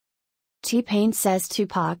T-Pain says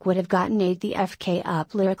Tupac would have gotten ate the FK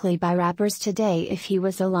up lyrically by rappers today if he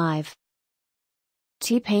was alive.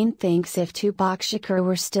 T-Pain thinks if Tupac Shakur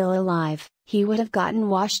were still alive, he would have gotten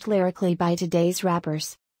washed lyrically by today's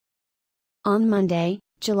rappers. On Monday,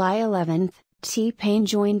 July 11th, T-Pain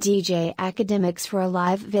joined DJ Akademiks for a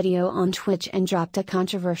live video on Twitch and dropped a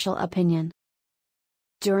controversial opinion.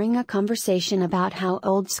 During a conversation about how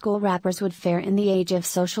old-school rappers would fare in the age of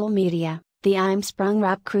social media, the I'm Sprung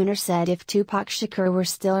rap crooner said if Tupac Shakur were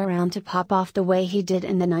still around to pop off the way he did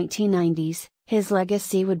in the 1990s, his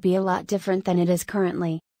legacy would be a lot different than it is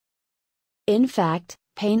currently. In fact,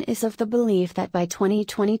 Pain is of the belief that by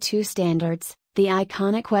 2022 standards, the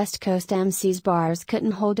iconic West Coast MC's bars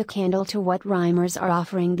couldn't hold a candle to what rhymers are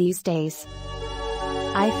offering these days.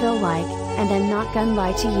 I feel like, and I'm not gonna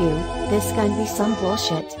lie to you, this gonna be some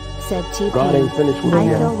bullshit, said T-Pain. God ain't finished with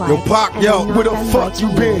me. Yo, Pac, yo, where the fuck you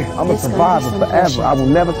been? I'm a survivor forever. I will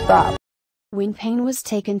never stop. When Pain was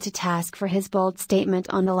taken to task for his bold statement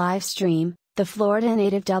on the live stream, the Florida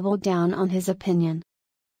native doubled down on his opinion.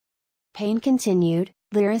 Pain continued,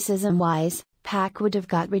 lyricism-wise, Pac would have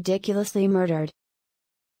got ridiculously murdered.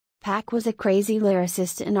 Pac was a crazy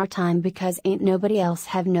lyricist in our time because ain't nobody else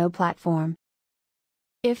have no platform.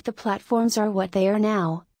 If the platforms are what they are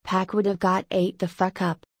now, Pac would have got ate the fuck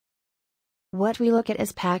up. What we look at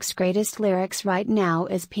as Pac's greatest lyrics right now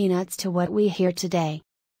is peanuts to what we hear today.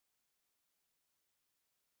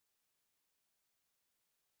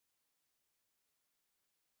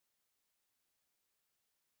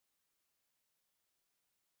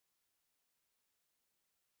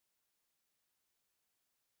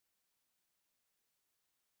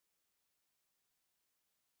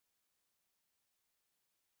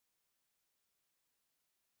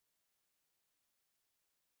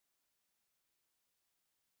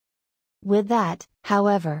 With that,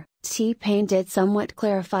 however, T-Pain did somewhat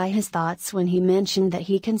clarify his thoughts when he mentioned that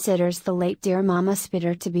he considers the late Dear Mama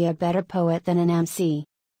Spitter to be a better poet than an MC.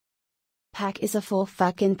 Pac is a full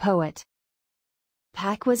fucking poet.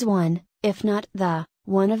 Pac was one, if not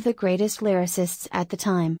one of the greatest lyricists at the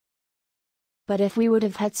time. But if we would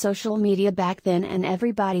have had social media back then and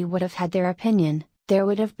everybody would have had their opinion, there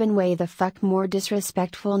would have been way the fuck more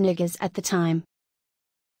disrespectful niggas at the time.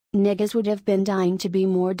 Niggas would have been dying to be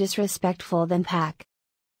more disrespectful than Pac.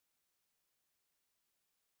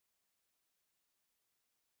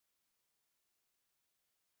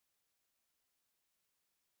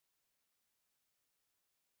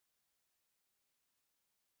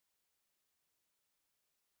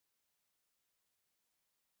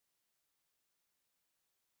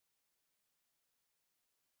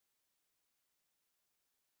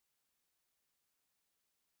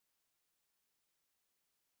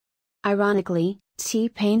 Ironically,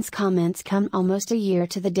 T-Pain's comments come almost a year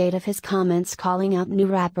to the date of his comments calling out new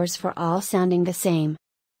rappers for all sounding the same.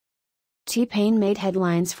 T-Pain made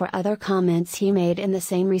headlines for other comments he made in the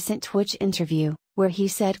same recent Twitch interview, where he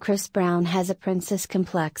said Chris Brown has a princess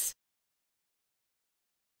complex.